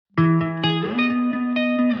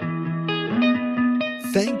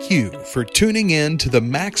Thank you for tuning in to the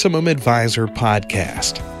Maximum Advisor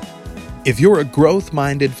podcast. If you're a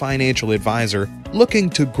growth-minded financial advisor looking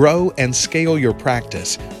to grow and scale your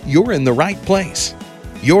practice, you're in the right place.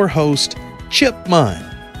 Your host, Chip Munn,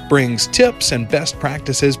 brings tips and best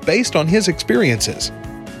practices based on his experiences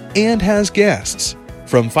and has guests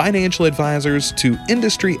from financial advisors to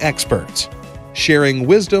industry experts, sharing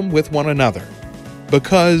wisdom with one another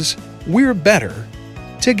because we're better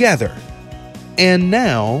together. And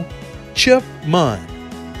now, Chip Munn.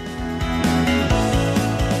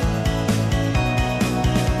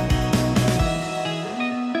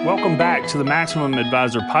 Welcome back to the Maximum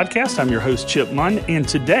Advisor podcast. I'm your host, Chip Munn, and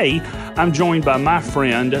today I'm joined by my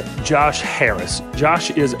friend, Josh Harris. Josh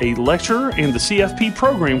is a lecturer and the CFP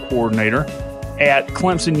program coordinator at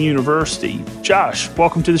Clemson University. Josh,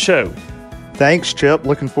 welcome to the show. Thanks, Chip.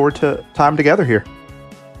 Looking forward to time together here.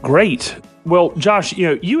 Great. Well, Josh,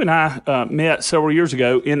 you and I met several years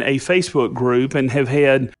ago in a Facebook group and have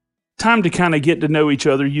had time to kind of get to know each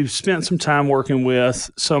other. You've spent some time working with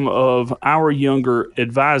some of our younger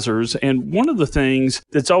advisors. And one of the things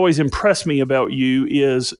that's always impressed me about you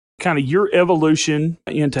is kind of your evolution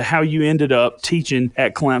into how you ended up teaching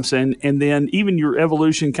at Clemson, and then even your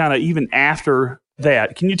evolution kind of even after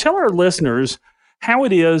that. Can you tell our listeners how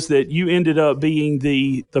it is that you ended up being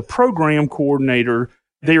the program coordinator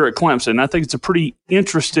there at Clemson? I think it's a pretty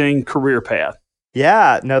interesting career path.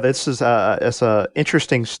 Yeah, no, this is it's a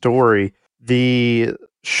interesting story. The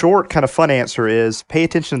short kind of fun answer is pay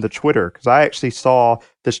attention to the Twitter, because I actually saw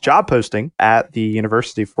this job posting at the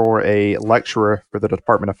university for a lecturer for the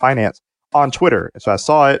Department of Finance on Twitter. So I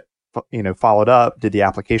saw it, followed up, did the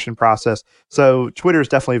application process. So Twitter is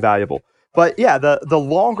definitely valuable. But yeah, the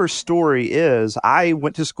longer story is I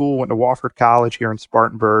went to Wofford College here in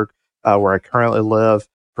Spartanburg, where I currently live,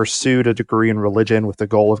 pursued a degree in religion with the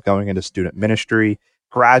goal of going into student ministry,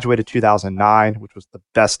 graduated 2009, which was the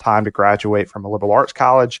best time to graduate from a liberal arts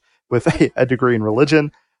college with a degree in religion.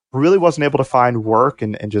 Really wasn't able to find work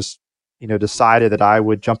and just, decided that I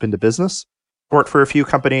would jump into business. Worked for a few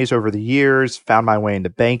companies over the years, found my way into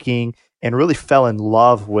banking, and really fell in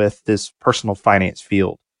love with this personal finance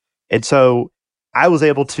field. And so I was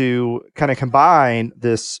able to kind of combine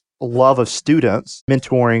this love of students,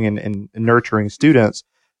 mentoring and nurturing students,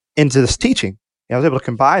 into this teaching. I was able to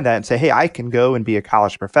combine that and say, hey, I can go and be a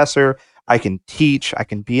college professor. I can teach. I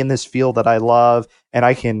can be in this field that I love, and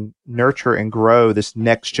I can nurture and grow this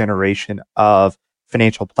next generation of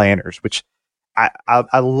financial planners, which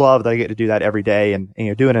I love that I get to do that every day. And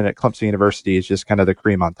doing it at Clemson University is just kind of the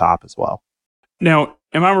cream on top as well. Now,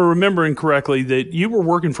 am I remembering correctly that you were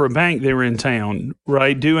working for a bank there in town,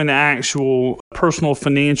 right? Doing actual personal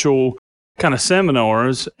financial kind of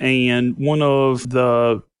seminars, and one of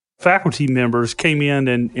the faculty members came in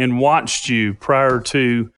and watched you prior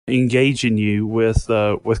to engaging you with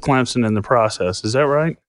Clemson in the process. Is that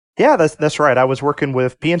right? Yeah, that's right. I was working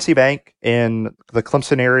with PNC Bank in the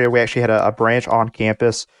Clemson area. We actually had a branch on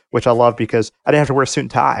campus, which I love because I didn't have to wear a suit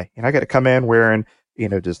and tie. I got to come in wearing,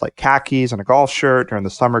 just like khakis and a golf shirt. During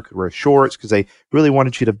the summer, could wear shorts because they really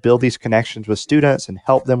wanted you to build these connections with students and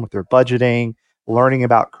help them with their budgeting, learning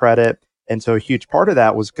about credit. And so a huge part of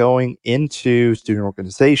that was going into student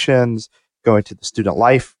organizations, going to the student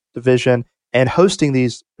life division, and hosting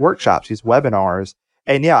these workshops, these webinars.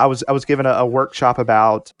 And yeah, I was given a workshop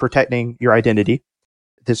about protecting your identity.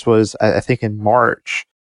 This was, I think, in March.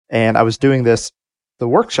 And I was doing the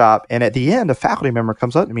workshop. And at the end, a faculty member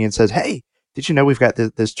comes up to me and says, hey, did you know we've got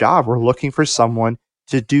this job? We're looking for someone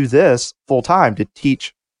to do this full time, to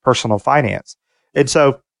teach personal finance. And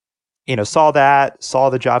so saw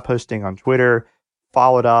the job posting on Twitter,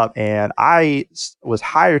 followed up, and I was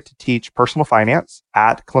hired to teach personal finance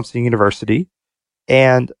at Clemson University.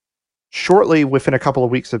 And shortly, within a couple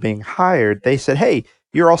of weeks of being hired, they said, hey,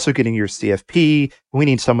 you're also getting your CFP. We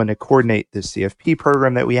need someone to coordinate this CFP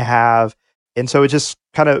program that we have. And so it just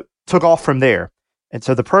kind of took off from there. And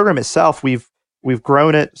so the program itself, we've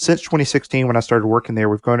grown it since 2016 when I started working there.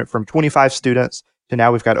 We've grown it from 25 students to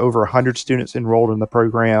now we've got over 100 students enrolled in the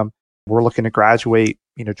program. We're looking to graduate,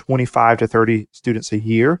 25 to 30 students a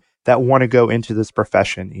year that want to go into this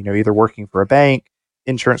profession, either working for a bank,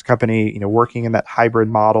 insurance company, working in that hybrid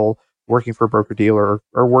model, working for a broker dealer,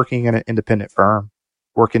 or working in an independent firm,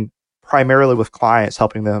 working primarily with clients,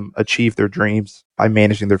 helping them achieve their dreams by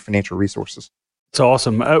managing their financial resources. It's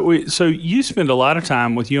awesome. So you spend a lot of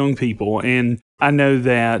time with young people, and I know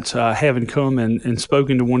that having come and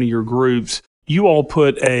spoken to one of your groups, you all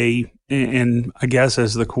put and I guess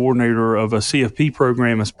as the coordinator of a CFP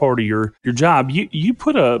program as part of your job, you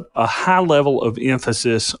put a high level of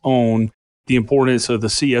emphasis on the importance of the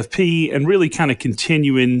CFP, and really kind of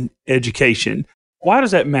continuing education. Why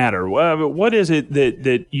does that matter? What is it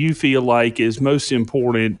that you feel like is most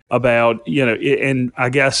important about, and I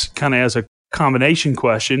guess kind of as a combination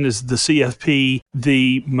question, is the CFP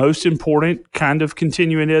the most important kind of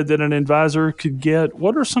continuing ed that an advisor could get?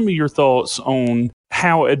 What are some of your thoughts on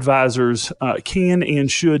how advisors can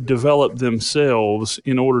and should develop themselves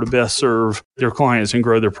in order to best serve their clients and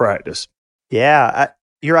grow their practice? Yeah,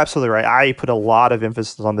 you're absolutely right. I put a lot of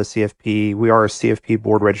emphasis on the CFP. We are a CFP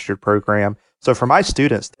board registered program. So for my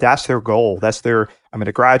students, that's their goal. I'm going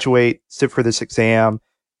to graduate, sit for this exam.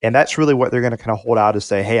 And that's really what they're going to kind of hold out to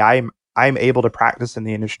say, hey, I'm able to practice in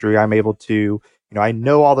the industry. I'm able to, I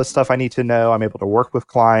know all the stuff I need to know. I'm able to work with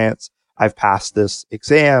clients. I've passed this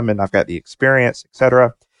exam and I've got the experience, et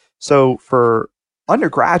cetera. So for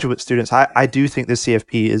undergraduate students, I do think the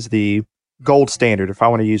CFP is the gold standard. If I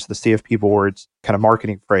want to use the CFP board's kind of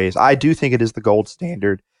marketing phrase, I do think it is the gold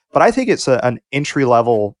standard, but I think it's an entry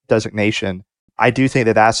level designation. I do think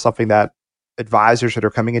that that's something that advisors that are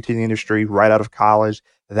coming into the industry right out of college,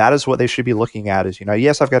 that is what they should be looking at is,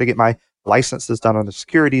 yes, I've got to get my licenses done on the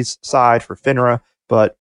securities side for FINRA,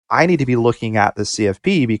 but I need to be looking at the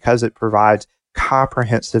CFP because it provides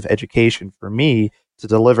comprehensive education for me to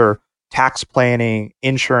deliver tax planning,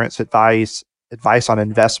 insurance advice on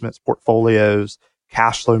investments, portfolios,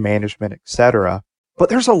 cash flow management, et cetera. But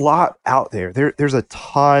there's a lot out there. There's a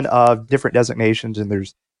ton of different designations,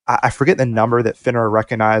 and I forget the number that FINRA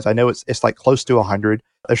recognized. I know it's like close to 100.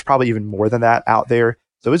 There's probably even more than that out there.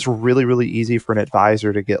 So it's really, really easy for an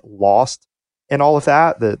advisor to get lost in all of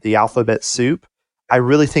that, the alphabet soup. I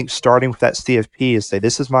really think starting with that CFP is say,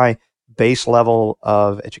 this is my base level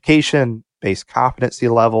of education, base competency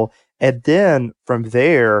level. And then from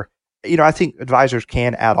there, I think advisors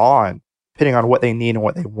can add on depending on what they need and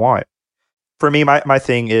what they want. For me, my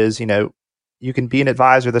thing is, you can be an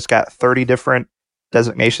advisor that's got 30 different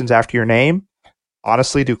designations after your name.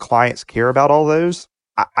 Honestly, do clients care about all those?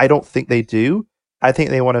 I don't think they do. I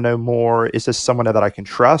think they want to know more, is this someone that I can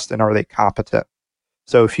trust and are they competent?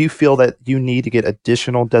 So if you feel that you need to get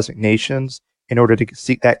additional designations in order to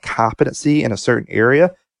seek that competency in a certain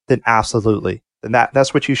area, then absolutely. Then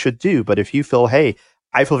that's what you should do. But if you feel, hey,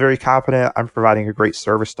 I feel very competent, I'm providing a great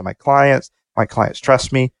service to my clients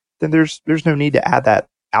trust me, then there's no need to add that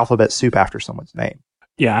alphabet soup after someone's name.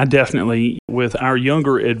 Yeah, I definitely, with our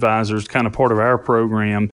younger advisors, kind of part of our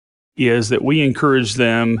program is that we encourage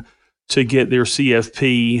them to get their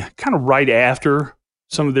CFP kind of right after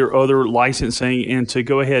some of their other licensing, and to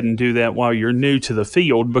go ahead and do that while you're new to the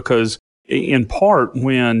field, because in part,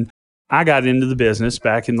 when I got into the business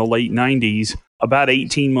back in the late 90s, about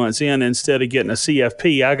 18 months in, instead of getting a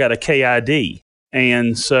CFP, I got a KID.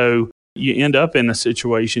 And so you end up in a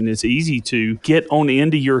situation, it's easy to get on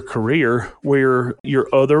into your career where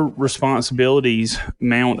your other responsibilities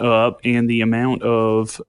mount up, and the amount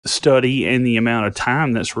of study and the amount of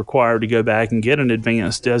time that's required to go back and get an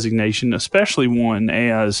advanced designation, especially one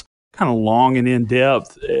as kind of long and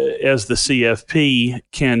in-depth as the CFP,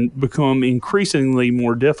 can become increasingly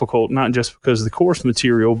more difficult, not just because of the course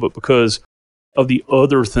material, but because of the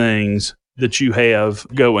other things that you have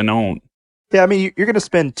going on. Yeah, I mean, you're going to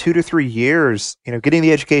spend 2 to 3 years, getting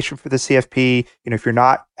the education for the CFP. If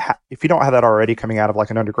you don't have that already coming out of like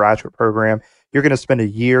an undergraduate program, you're going to spend a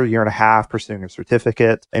year and a half pursuing a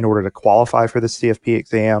certificate in order to qualify for the CFP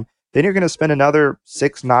exam. Then you're going to spend another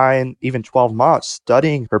 6, 9, even 12 months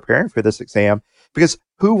studying, preparing for this exam, because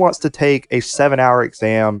who wants to take a 7-hour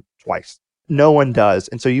exam twice? No one does.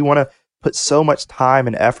 And so you want to put so much time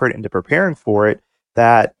and effort into preparing for it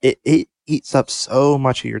that it eats up so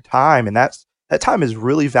much of your time. And that time is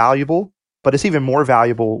really valuable, but it's even more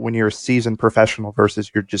valuable when you're a seasoned professional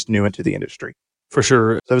versus you're just new into the industry. For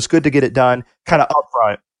sure. So it's good to get it done kind of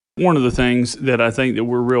upfront. One of the things that I think that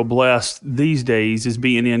we're real blessed these days is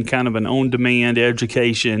being in kind of an on-demand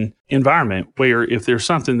education environment, where if there's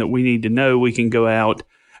something that we need to know, we can go out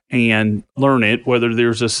and learn it, whether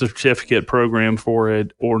there's a certificate program for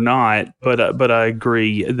it or not. But I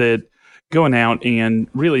agree that going out and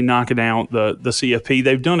really knocking out the CFP,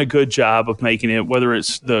 they've done a good job of making it, whether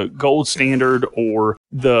it's the gold standard or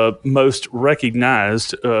the most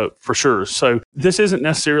recognized, for sure. So this isn't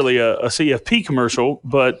necessarily a CFP commercial,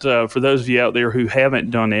 but for those of you out there who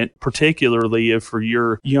haven't done it, particularly if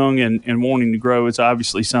you're young and wanting to grow, it's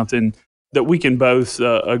obviously something that we can both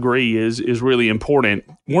agree is really important.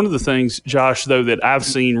 One of the things, Josh, though, that I've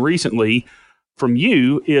seen recently from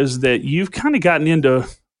you is that you've kind of gotten into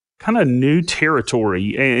kind of new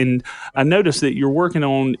territory. And I noticed that you're working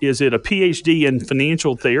on, is it a PhD in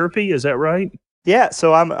financial therapy? Is that right? Yeah,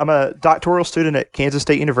 so I'm a doctoral student at Kansas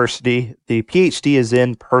State University. The PhD is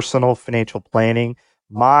in personal financial planning.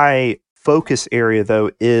 My focus area, though,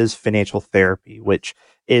 is financial therapy, which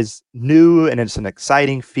is new and it's an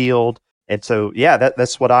exciting field. And so, yeah,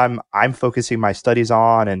 that's what I'm focusing my studies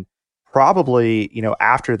on. And probably,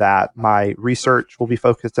 after that, my research will be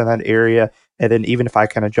focused in that area. And then even if I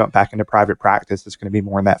kind of jump back into private practice, it's going to be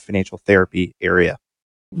more in that financial therapy area.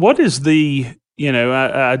 What is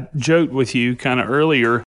I joked with you kind of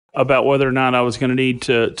earlier about whether or not I was going to need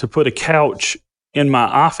to put a couch in my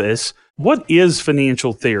office. What is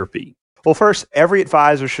financial therapy? Well, first, every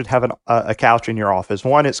advisor should have a couch in your office.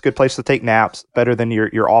 One, it's a good place to take naps, better than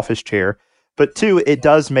your office chair. But two, it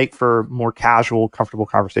does make for more casual, comfortable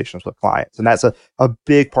conversations with clients. And that's a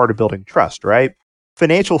big part of building trust, right?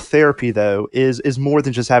 Financial therapy, though, is more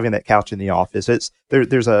than just having that couch in the office.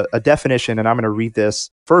 There's a definition, and I'm going to read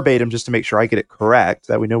this verbatim just to make sure I get it correct,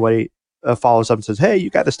 that way nobody follows up and says, hey,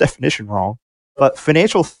 you got this definition wrong. But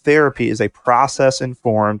financial therapy is a process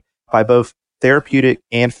informed by both therapeutic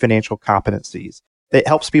and financial competencies. It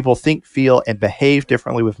helps people think, feel, and behave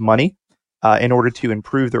differently with money in order to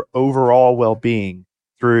improve their overall well-being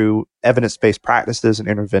through evidence-based practices and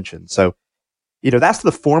interventions. So, that's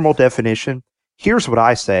the formal definition. Here's what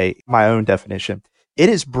I say, my own definition. It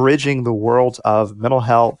is bridging the worlds of mental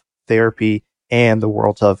health, therapy, and the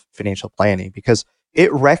worlds of financial planning, because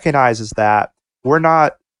it recognizes that we're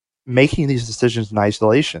not making these decisions in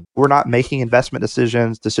isolation. We're not making investment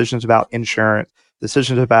decisions about insurance,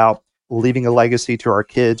 decisions about leaving a legacy to our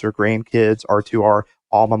kids or grandkids or to our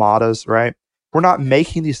alma maters, right? We're not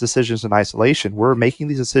making these decisions in isolation. We're making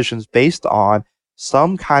these decisions based on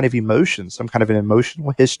some kind of emotion, some kind of an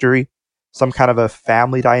emotional history, some kind of a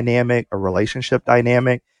family dynamic, a relationship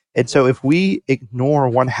dynamic. And so if we ignore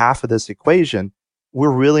one half of this equation,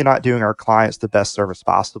 we're really not doing our clients the best service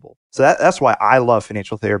possible. So that's why I love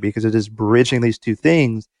financial therapy, because it is bridging these two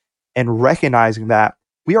things and recognizing that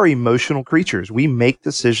we are emotional creatures. We make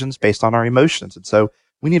decisions based on our emotions. And so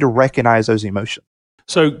we need to recognize those emotions.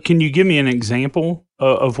 So can you give me an example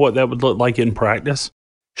of what that would look like in practice?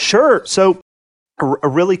 Sure. So a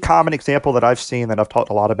really common example that I've seen that I've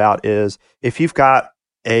talked a lot about is if you've got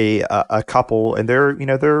a couple and they're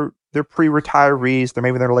pre-retirees, they're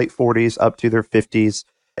maybe in their late 40s up to their 50s,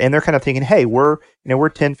 and they're kind of thinking, hey, we're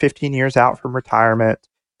 10, 15 years out from retirement.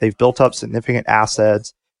 They've built up significant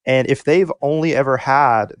assets. And if they've only ever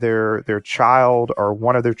had their child or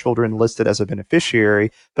one of their children listed as a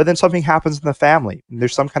beneficiary, but then something happens in the family, and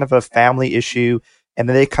there's some kind of a family issue, and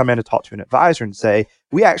then they come in to talk to an advisor and say,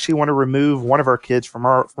 we actually want to remove one of our kids from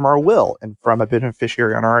our will and from a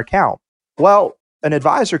beneficiary on our account. Well, an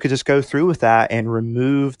advisor could just go through with that and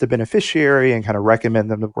remove the beneficiary and kind of recommend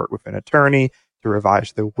them to work with an attorney to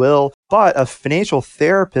revise their will. But a financial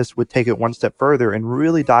therapist would take it one step further and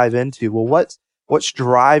really dive into, well, what's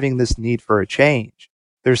driving this need for a change?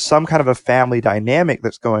 There's some kind of a family dynamic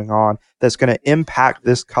that's going on that's going to impact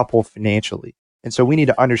this couple financially. And so we need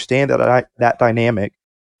to understand that dynamic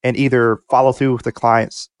and either follow through with the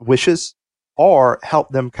client's wishes or help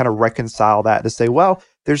them kind of reconcile that to say, well,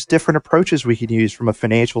 there's different approaches we can use from a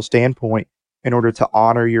financial standpoint in order to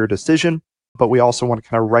honor your decision. But we also want to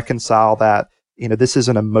kind of reconcile that, this is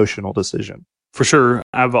an emotional decision. For sure.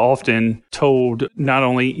 I've often told not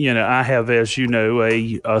only, I have, as you know,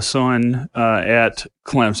 a son at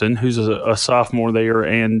Clemson who's a sophomore there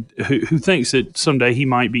and who thinks that someday he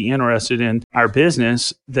might be interested in our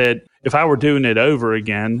business, that if I were doing it over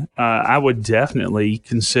again, I would definitely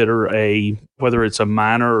consider whether it's a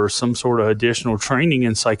minor or some sort of additional training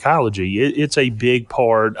in psychology. It's a big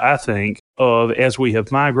part, I think, of as we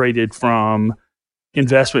have migrated from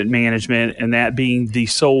investment management and that being the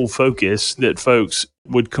sole focus that folks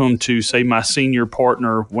would come to, say, my senior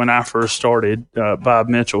partner when I first started, Bob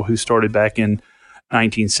Mitchell, who started back in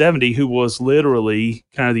 1970, who was literally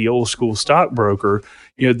kind of the old school stockbroker.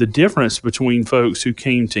 The difference between folks who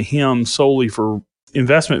came to him solely for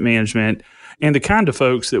investment management and the kind of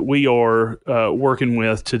folks that we are working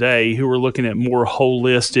with today who are looking at more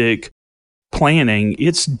holistic planning,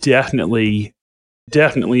 it's definitely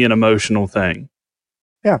an emotional thing.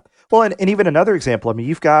 Yeah. Well, and even another example, I mean,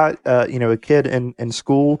 you've got, a kid in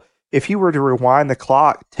school. If you were to rewind the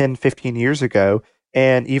clock 10, 15 years ago,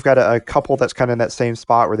 and you've got a couple that's kind of in that same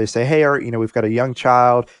spot where they say, hey, we've got a young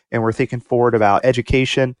child and we're thinking forward about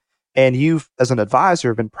education. And you've, as an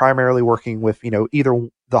advisor, been primarily working with, either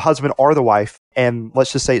the husband or the wife. And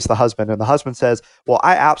let's just say it's the husband. And the husband says, well,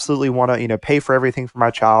 I absolutely want to, pay for everything for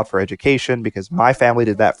my child for education because my family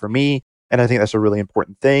did that for me. And I think that's a really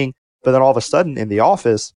important thing. But then all of a sudden in the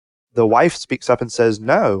office, the wife speaks up and says,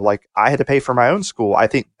 no, like I had to pay for my own school. I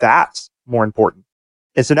think that's more important?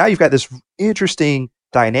 And so now you've got this interesting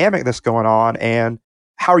dynamic that's going on, and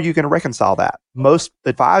how are you going to reconcile that? Most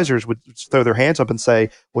advisors would throw their hands up and say,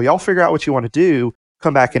 well, y'all figure out what you want to do,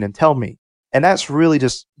 come back in and tell me. And that's really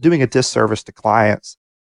just doing a disservice to clients.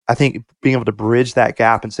 I think being able to bridge that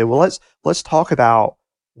gap and say, well, let's talk about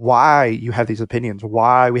why you have these opinions,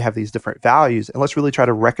 why we have these different values, and let's really try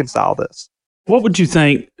to reconcile this. What would you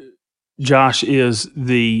think, Josh, is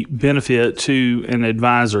the benefit to an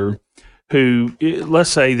advisor who, let's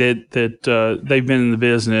say that they've been in the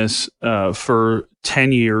business for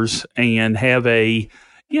 10 years and have a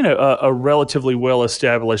relatively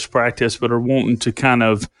well-established practice, but are wanting to kind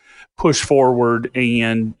of push forward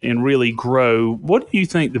and really grow? What do you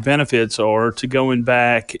think the benefits are to going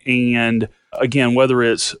back and, again, whether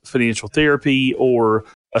it's financial therapy or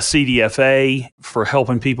a CDFA for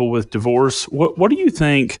helping people with divorce, what do you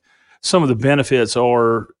think some of the benefits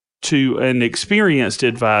are to an experienced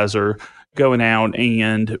advisor going out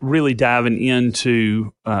and really diving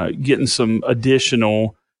into getting some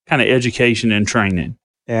additional kind of education and training?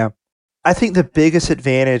 Yeah. I think the biggest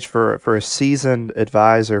advantage for a seasoned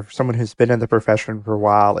advisor, for someone who's been in the profession for a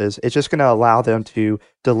while, is it's just going to allow them to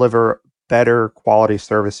deliver better quality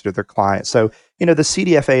service to their clients. So, the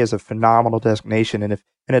CDFA is a phenomenal designation. And if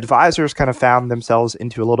an advisor's kind of found themselves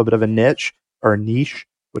into a little bit of a niche or a niche,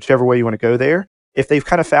 whichever way you want to go there, if they've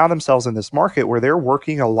kind of found themselves in this market where they're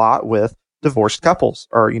working a lot with divorced couples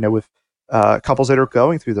or, with couples that are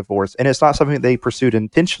going through divorce, and it's not something that they pursued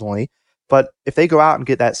intentionally, but if they go out and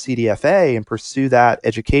get that CDFA and pursue that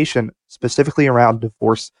education specifically around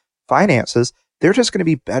divorce finances, they're just going to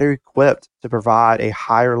be better equipped to provide a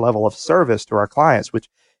higher level of service to our clients, which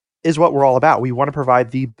is what we're all about. We want to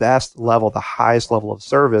provide the best level, the highest level of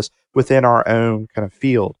service within our own kind of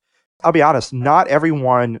field. I'll be honest, not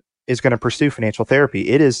everyone is going to pursue financial therapy.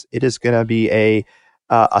 It is going to be a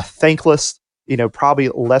thankless, probably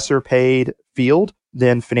lesser paid field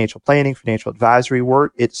than financial planning, financial advisory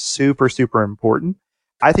work. It's super, super important.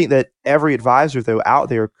 I think that every advisor, though, out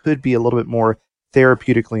there could be a little bit more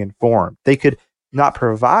therapeutically informed. They could not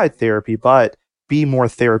provide therapy, but be more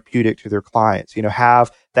therapeutic to their clients.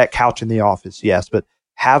 Have that couch in the office, yes, but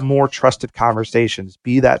have more trusted conversations.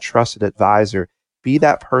 Be that trusted advisor. Be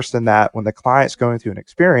that person that when the client's going through an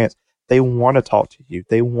experience, they want to talk to you.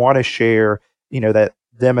 They want to share, that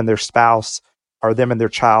them and their spouse or them and their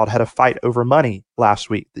child had a fight over money last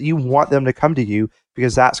week. You want them to come to you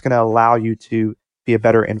because that's going to allow you to be a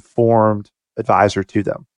better informed advisor to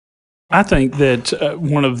them. I think that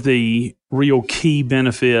one of the real key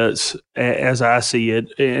benefits, as I see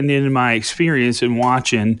it, and in my experience in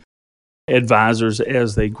watching advisors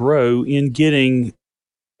as they grow in getting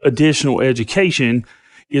additional education,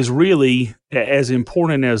 is really as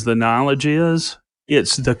important as the knowledge is.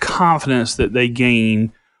 It's the confidence that they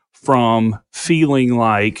gain from feeling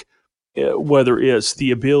like whether it's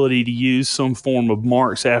the ability to use some form of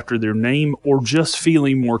marks after their name or just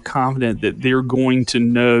feeling more confident that they're going to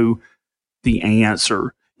know the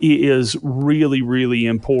answer is really, really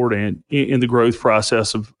important in the growth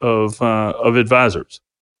process of advisors.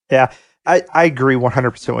 Yeah, I agree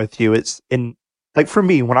 100% with you. It's for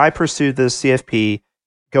me, when I pursued the CFP,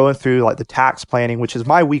 going through like the tax planning, which is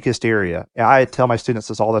my weakest area. And I tell my students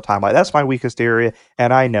this all the time, like that's my weakest area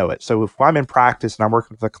and I know it. So if I'm in practice and I'm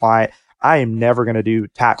working with a client, I am never going to do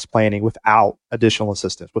tax planning without additional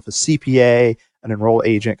assistance, with a CPA, an enrolled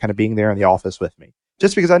agent kind of being there in the office with me,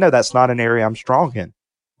 just because I know that's not an area I'm strong in.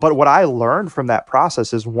 But what I learned from that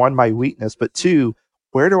process is, one, my weakness, but two,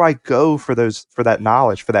 where do I go for that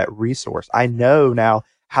knowledge, for that resource? I know now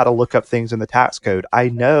how to look up things in the tax code. I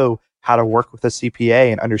know how to work with a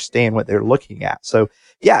CPA and understand what they're looking at. So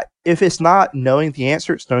yeah, if it's not knowing the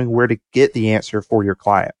answer, it's knowing where to get the answer for your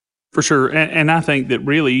client. For sure. And I think that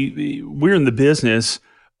really we're in the business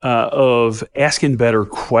of asking better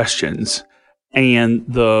questions. And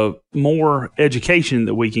the more education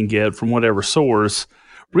that we can get from whatever source,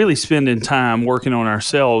 really spending time working on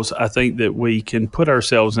ourselves, I think that we can put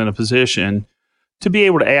ourselves in a position to be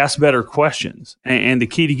able to ask better questions. And the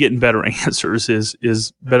key to getting better answers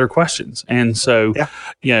is better questions. And so,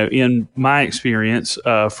 in my experience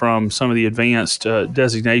from some of the advanced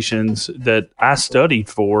designations that I studied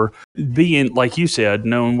for, being, like you said,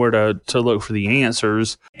 knowing where to look for the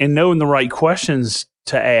answers and knowing the right questions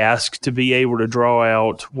to ask to be able to draw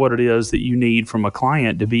out what it is that you need from a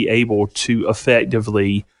client to be able to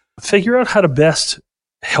effectively figure out how to best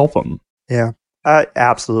help them. Yeah.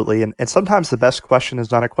 Absolutely. And sometimes the best question is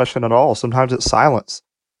not a question at all. Sometimes it's silence,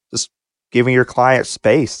 just giving your client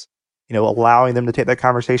space, allowing them to take that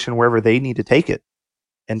conversation wherever they need to take it.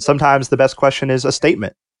 And sometimes the best question is a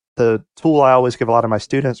statement. the tool I always give a lot of my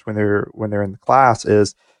students when they're in the class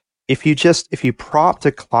is if you prompt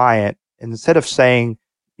a client instead of saying,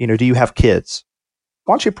 do you have kids?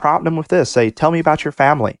 Why don't you prompt them with this? Say, tell me about your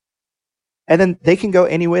family. And then they can go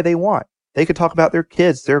any way they want. They could talk about their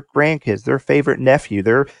kids, their grandkids, their favorite nephew,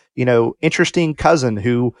 their, interesting cousin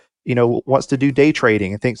who, wants to do day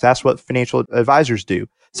trading and thinks that's what financial advisors do.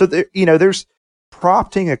 So there's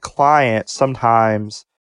prompting a client sometimes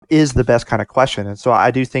is the best kind of question. And so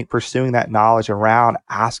I do think pursuing that knowledge around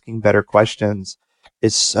asking better questions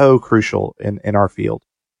is so crucial in our field.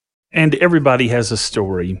 And everybody has a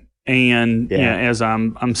story. And as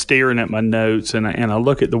I'm staring at my notes and I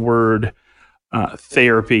look at the word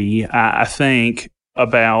therapy, I think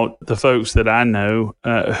about the folks that I know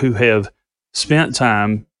who have spent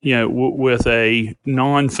time, with a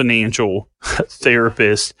non-financial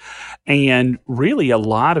therapist, and really a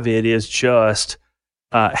lot of it is just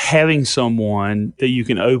having someone that you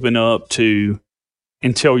can open up to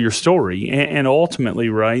and tell your story, and ultimately,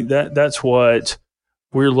 right, that's what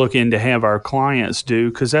we're looking to have our clients do,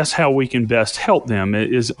 because that's how we can best help them,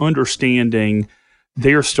 is understanding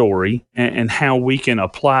their story and how we can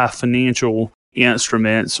apply financial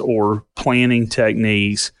instruments or planning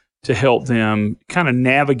techniques to help them kind of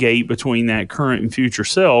navigate between that current and future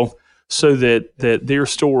self, so that their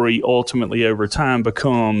story ultimately over time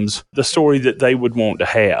becomes the story that they would want to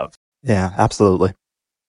have. Yeah, absolutely.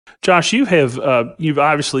 Josh, you've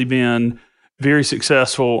obviously been very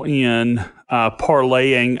successful in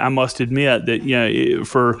parlaying. I must admit that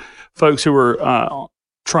for folks who are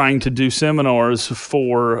trying to do seminars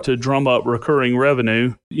to drum up recurring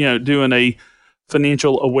revenue, doing a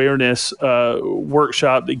financial awareness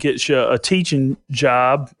workshop that gets you a teaching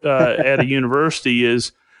job at a university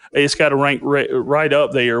it's got to rank right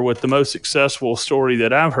up there with the most successful story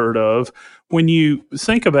that I've heard of. When you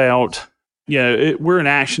think about, we're an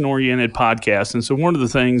action-oriented podcast, and so one of the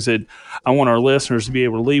things that I want our listeners to be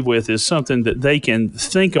able to leave with is something that they can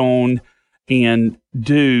think on and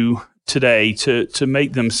do today to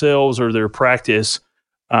make themselves or their practice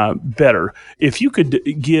better. If you could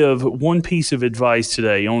give one piece of advice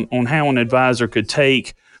today on how an advisor could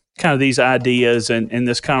take kind of these ideas and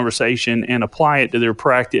this conversation and apply it to their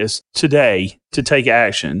practice today to take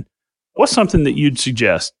action, what's something that you'd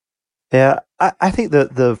suggest? Yeah, I think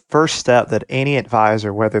the first step that any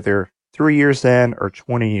advisor, whether they're 3 years in or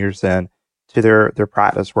 20 years in to their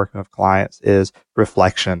practice working with clients, is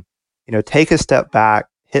reflection. Take a step back,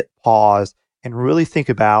 hit pause, and really think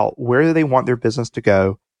about where do they want their business to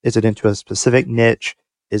go. Is it into a specific niche?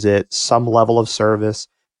 Is it some level of service?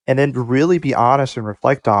 And then really be honest and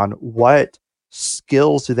reflect on what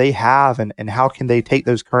skills do they have and how can they take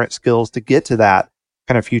those current skills to get to that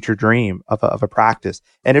kind of future dream of a practice.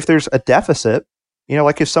 And if there's a deficit,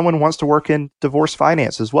 like if someone wants to work in divorce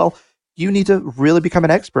finance as well, you need to really become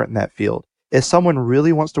an expert in that field. If someone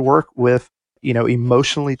really wants to work with,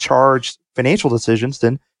 emotionally charged financial decisions,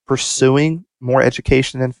 then pursuing more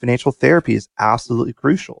education in financial therapy is absolutely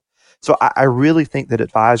crucial. So I really think that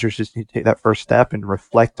advisors just need to take that first step and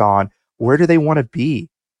reflect on where do they want to be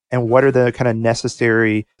and what are the kind of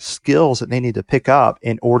necessary skills that they need to pick up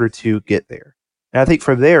in order to get there. And I think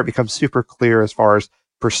from there, it becomes super clear as far as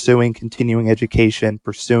pursuing continuing education,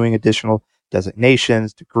 pursuing additional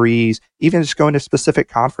designations, degrees, even just going to specific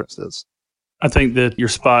conferences. I think that you're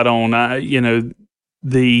spot on.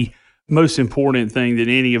 The most important thing that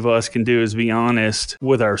any of us can do is be honest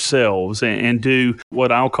with ourselves and do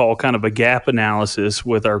what I'll call kind of a gap analysis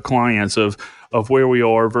with our clients of where we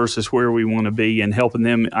are versus where we want to be, and helping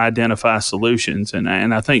them identify solutions. And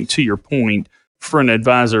I think, to your point, for an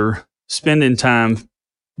advisor, spending time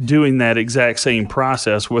doing that exact same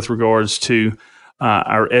process with regards to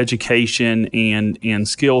our education and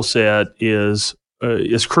skill set is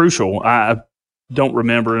crucial. I don't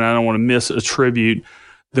remember, and I don't want to misattribute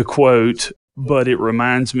the quote, but it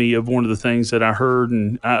reminds me of one of the things that I heard.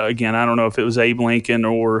 And again, I don't know if it was Abe Lincoln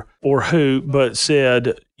or who, but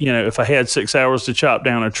said, if I had 6 hours to chop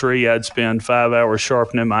down a tree, I'd spend 5 hours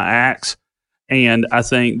sharpening my axe. And I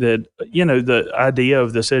think that, the idea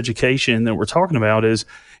of this education that we're talking about is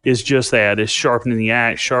just that, is sharpening the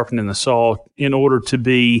axe, sharpening the saw, in order to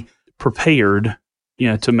be prepared,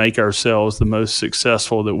 to make ourselves the most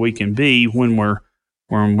successful that we can be when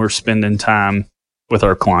we're spending time with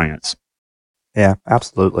our clients. Yeah,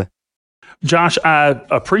 absolutely. Josh, I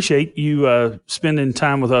appreciate you spending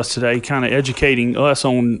time with us today, kind of educating us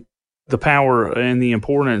on the power and the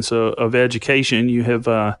importance of education. You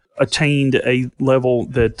have attained a level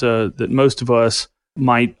that most of us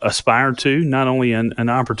might aspire to, not only an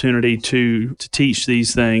opportunity to teach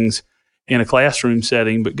these things in a classroom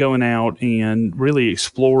setting, but going out and really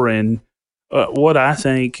exploring what I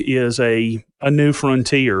think is a new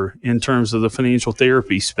frontier in terms of the financial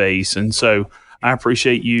therapy space. And so I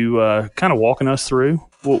appreciate you kind of walking us through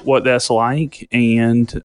what that's like,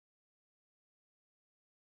 and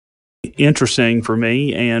interesting for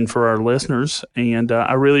me and for our listeners. And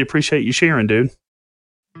I really appreciate you sharing, dude.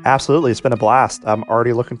 Absolutely. It's been a blast. I'm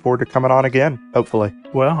already looking forward to coming on again, hopefully.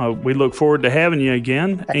 Well, we look forward to having you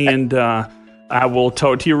again, and I will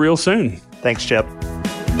talk to you real soon. Thanks, Chip.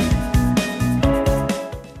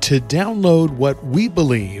 To download what we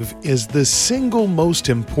believe is the single most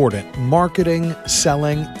important marketing,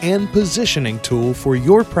 selling, and positioning tool for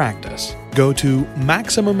your practice, go to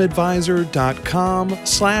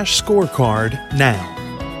MaximumAdvisor.com/scorecard now.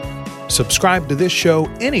 Subscribe to this show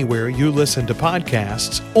anywhere you listen to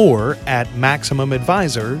podcasts or at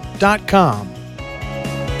MaximumAdvisor.com.